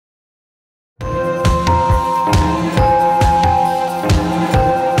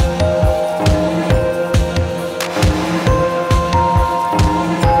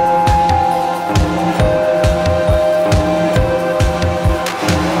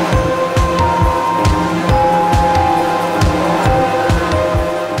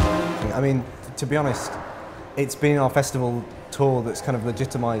to be honest, it's been our festival tour that's kind of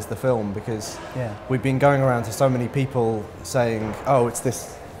legitimised the film, because we've been going around to so many people saying, oh, it's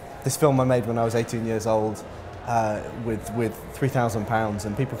this film I made when I was 18 years old with £3,000,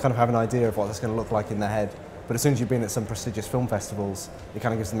 and people kind of have an idea of what that's going to look like in their head. But as soon as you've been at some prestigious film festivals, it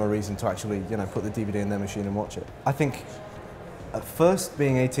kind of gives them a reason to actually, you know, put the DVD in their machine and watch it. I think at first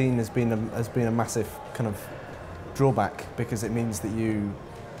being 18 has been a massive kind of drawback, because it means that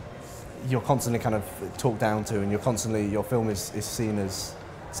you're constantly kind of talked down to, and your film is seen as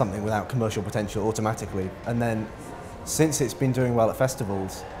something without commercial potential automatically. And then since it's been doing well at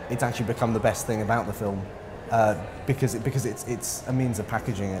festivals, it's actually become the best thing about the film, because it's a means of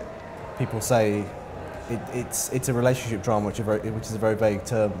packaging it. People say it's a relationship drama, which is a very vague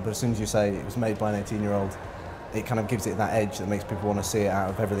term, but as soon as you say it was made by an 18-year-old, it kind of gives it that edge that makes people want to see it out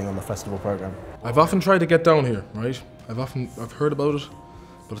of everything on the festival programme. I've often tried to get down here, right? I've heard about it,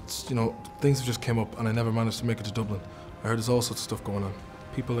 but it's, you know, things have just came up and I never managed to make it to Dublin. I heard there's all sorts of stuff going on.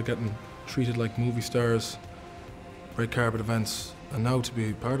 People are getting treated like movie stars, red carpet events, and now to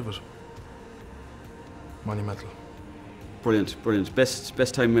be part of it, monumental. Brilliant, brilliant.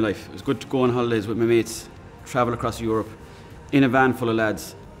 Best time of my life. It was good to go on holidays with my mates, travel across Europe, in a van full of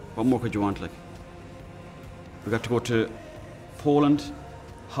lads. What more could you want, like? We got to go to Poland,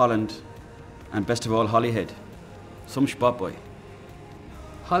 Holland, and best of all, Holyhead. Some spot, boy.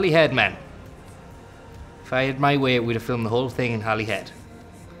 Holyhead, man. If I had my way, we'd have filmed the whole thing in Holyhead.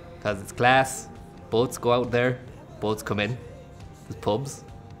 Because it's class, boats go out there, boats come in, there's pubs.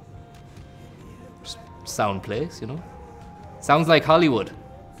 Just sound place, you know? Sounds like Hollywood,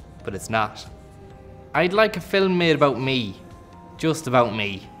 but it's not. I'd like a film made about me, just about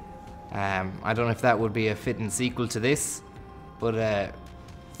me. I don't know if that would be a fitting sequel to this, but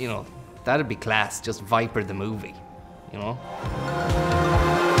you know, that'd be class, just Viper the movie, you know?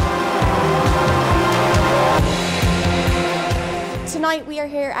 Tonight we are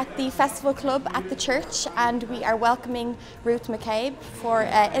here at the Festival Club at the church, and we are welcoming Ruth McCabe for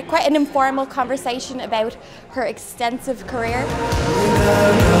quite an informal conversation about her extensive career.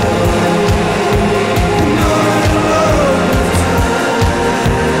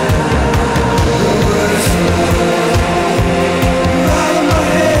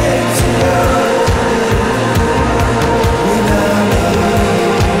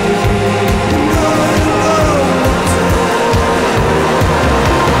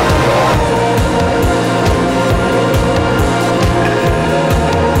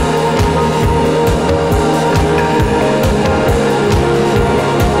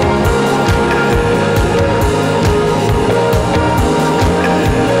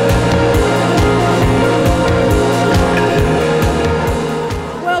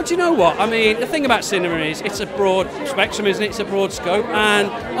 I mean, the thing about cinema is it's a broad spectrum, isn't it? It's a broad scope, and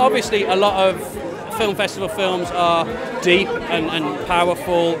obviously a lot of film festival films are deep and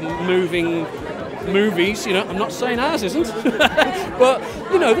powerful, moving movies. You know, I'm not saying ours isn't, but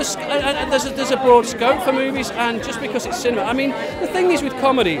you know, there's a broad scope for movies, and just because it's cinema, I mean, the thing is with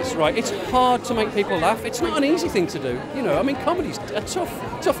comedies, right? It's hard to make people laugh. It's not an easy thing to do. You know, I mean, comedy's a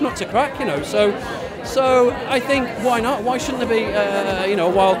tough nut to crack. You know, so I think why not? Why shouldn't there be you know,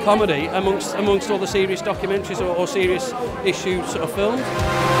 a wild comedy amongst all the serious documentaries or serious issue sort of films?